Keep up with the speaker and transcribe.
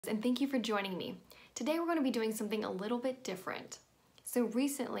and thank you for joining me. Today we're going to be doing something a little bit different. So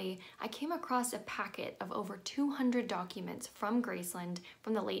recently, I came across a packet of over 200 documents from Graceland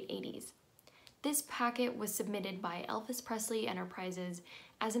from the late 80s. This packet was submitted by Elvis Presley Enterprises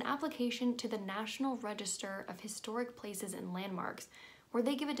as an application to the National Register of Historic Places and Landmarks, where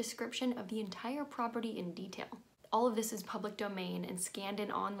they give a description of the entire property in detail. All of this is public domain and scanned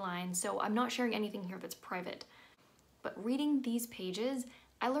in online, so I'm not sharing anything here that's private. But reading these pages,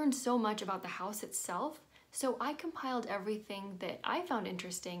 I learned so much about the house itself, so I compiled everything that I found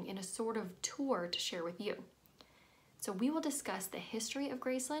interesting in a sort of tour to share with you. So we will discuss the history of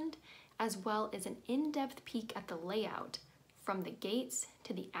Graceland, as well as an in-depth peek at the layout, from the gates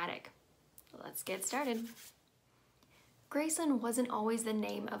to the attic. Let's get started. Graceland wasn't always the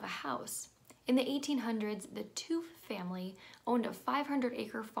name of a house. In the 1800s, the 𝐓𝐢𝐩 family owned a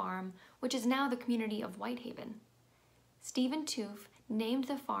 500-acre farm, which is now the community of Whitehaven. Stephen 𝐓𝐢𝐻 named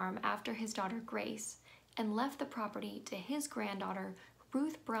the farm after his daughter Grace and left the property to his granddaughter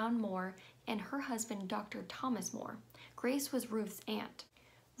Ruth Brown Moore and her husband Dr. Thomas Moore. Grace was Ruth's aunt.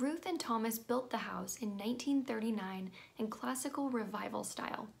 Ruth and Thomas built the house in 1939 in classical revival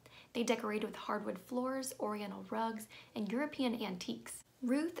style. They decorated with hardwood floors, oriental rugs, and European antiques.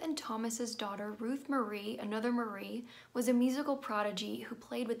 Ruth and Thomas's daughter, Ruth Marie, another Marie, was a musical prodigy who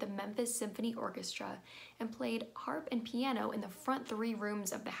played with the Memphis Symphony Orchestra and played harp and piano in the front 3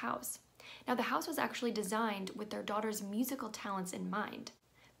 rooms of the house. Now, the house was actually designed with their daughter's musical talents in mind.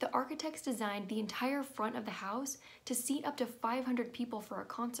 The architects designed the entire front of the house to seat up to 500 people for a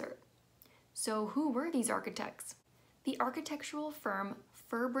concert. So who were these architects? The architectural firm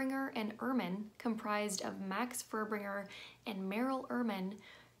Furbringer and Ehrman, comprised of Max Furbringer and Merrill Ehrman,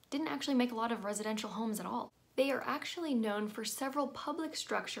 didn't actually make a lot of residential homes at all. They are actually known for several public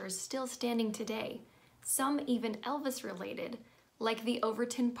structures still standing today, some even Elvis related, like the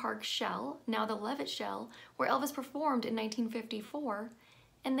Overton Park Shell, now the Levitt Shell, where Elvis performed in 1954,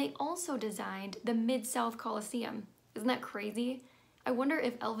 and they also designed the Mid-South Coliseum. Isn't that crazy? I wonder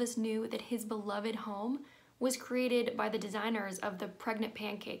if Elvis knew that his beloved home was created by the designers of the pregnant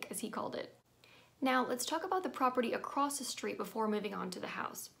pancake, as he called it. Now, let's talk about the property across the street before moving on to the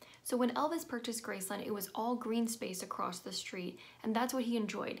house. So when Elvis purchased Graceland, it was all green space across the street, and that's what he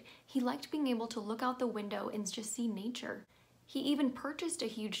enjoyed. He liked being able to look out the window and just see nature. He even purchased a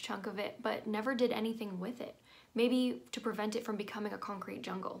huge chunk of it, but never did anything with it, maybe to prevent it from becoming a concrete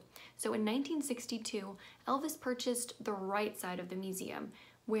jungle. So in 1962, Elvis purchased the right side of the museum,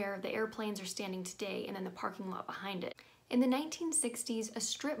 where the airplanes are standing today, and then the parking lot behind it. In the 1960s, a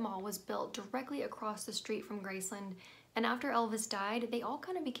strip mall was built directly across the street from Graceland, and after Elvis died, they all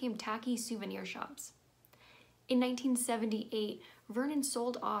kind of became tacky souvenir shops. In 1978, Vernon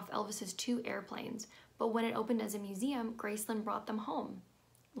sold off Elvis's 2 airplanes, but when it opened as a museum, Graceland brought them home.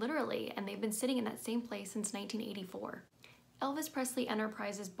 Literally, and they've been sitting in that same place since 1984. Elvis Presley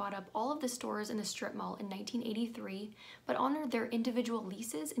Enterprises bought up all of the stores in the strip mall in 1983, but honored their individual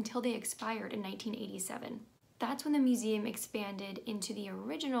leases until they expired in 1987. That's when the museum expanded into the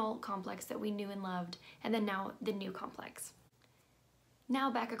original complex that we knew and loved, and then now the new complex. Now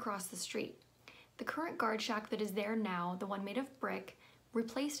back across the street. The current guard shack that is there now, the one made of brick,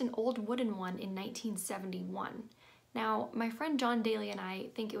 replaced an old wooden one in 1971. Now, my friend John Daly and I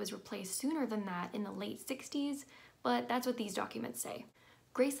think it was replaced sooner than that in the late 60s, but that's what these documents say.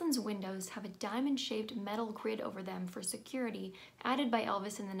 Graceland's windows have a diamond-shaped metal grid over them for security added by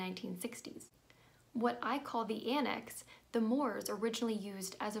Elvis in the 1960s. What I call the annex, the Moores originally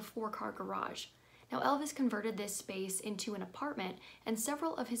used as a 4-car garage. Now, Elvis converted this space into an apartment, and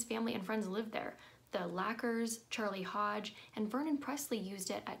several of his family and friends lived there. The Lackers, Charlie Hodge, and Vernon Presley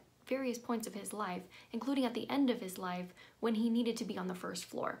used it at various points of his life, including at the end of his life when he needed to be on the first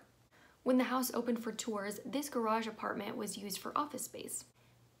floor. When the house opened for tours, this garage apartment was used for office space.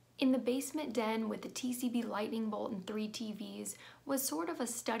 In the basement den with the TCB lightning bolt and 3 TVs was sort of a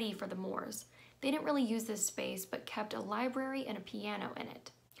study for the Moores. They didn't really use this space, but kept a library and a piano in it.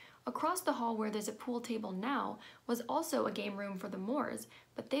 Across the hall where there's a pool table now was also a game room for the Moores,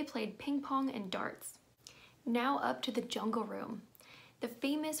 but they played ping pong and darts. Now up to the jungle room. The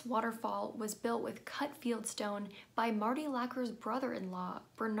famous waterfall was built with cut fieldstone by Marty Lacker's brother-in-law,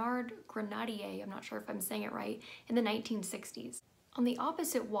 Bernard Grenadier, I'm not sure if I'm saying it right, in the 1960s. On the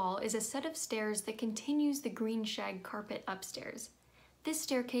opposite wall is a set of stairs that continues the green shag carpet upstairs. This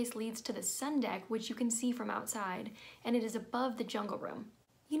staircase leads to the sun deck, which you can see from outside, and it is above the jungle room.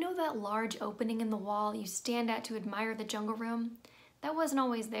 You know that large opening in the wall you stand at to admire the jungle room? That wasn't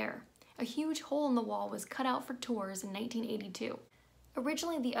always there. A huge hole in the wall was cut out for tours in 1982.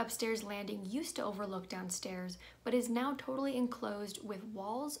 Originally, the upstairs landing used to overlook downstairs, but is now totally enclosed with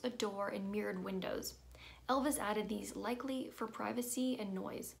walls, a door, and mirrored windows. Elvis added these likely for privacy and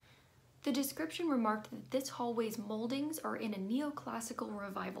noise. The description remarked that this hallway's moldings are in a neoclassical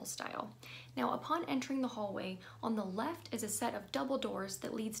revival style. Now, upon entering the hallway, on the left is a set of double doors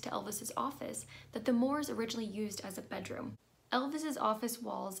that leads to Elvis's office that the Moores originally used as a bedroom. Elvis's office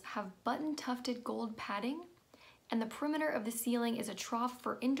walls have button-tufted gold padding, and the perimeter of the ceiling is a trough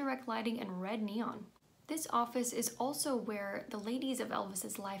for indirect lighting and red neon. This office is also where the ladies of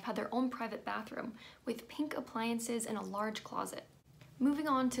Elvis's life had their own private bathroom, with pink appliances and a large closet. Moving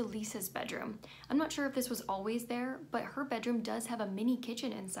on to Lisa's bedroom. I'm not sure if this was always there, but her bedroom does have a mini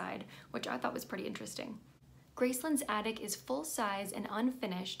kitchen inside, which I thought was pretty interesting. Graceland's attic is full-size and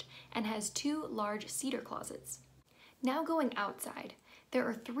unfinished and has 2 large cedar closets. Now going outside, there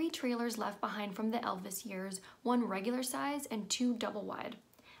are 3 trailers left behind from the Elvis years, 1 regular size and 2 double wide.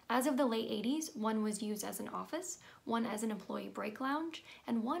 As of the late 80s, 1 was used as an office, 1 as an employee break lounge,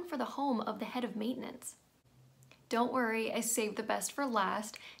 and 1 for the home of the head of maintenance. Don't worry, I saved the best for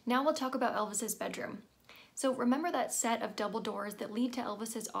last. Now we'll talk about Elvis's bedroom. So remember that set of double doors that lead to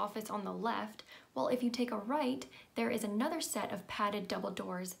Elvis's office on the left? Well, if you take a right, there is another set of padded double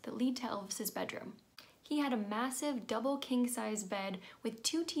doors that lead to Elvis's bedroom. He had a massive double king-size bed with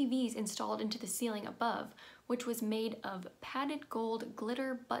 2 TVs installed into the ceiling above, which was made of padded gold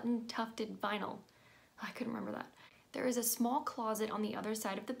glitter button tufted vinyl. I couldn't remember that. There is a small closet on the other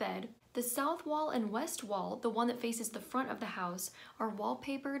side of the bed. The south wall and west wall, the one that faces the front of the house, are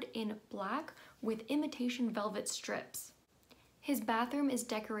wallpapered in black with imitation velvet strips. His bathroom is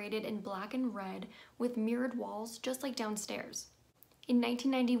decorated in black and red with mirrored walls just like downstairs. In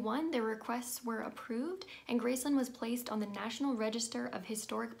 1991, their requests were approved and Graceland was placed on the National Register of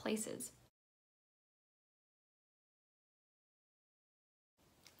Historic Places.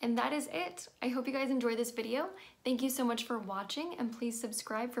 And that is it. I hope you guys enjoyed this video. Thank you so much for watching, and please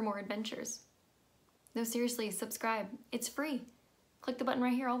subscribe for more adventures. No, seriously, subscribe. It's free. Click the button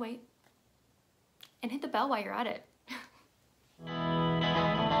right here, I'll wait. And hit the bell while you're at it.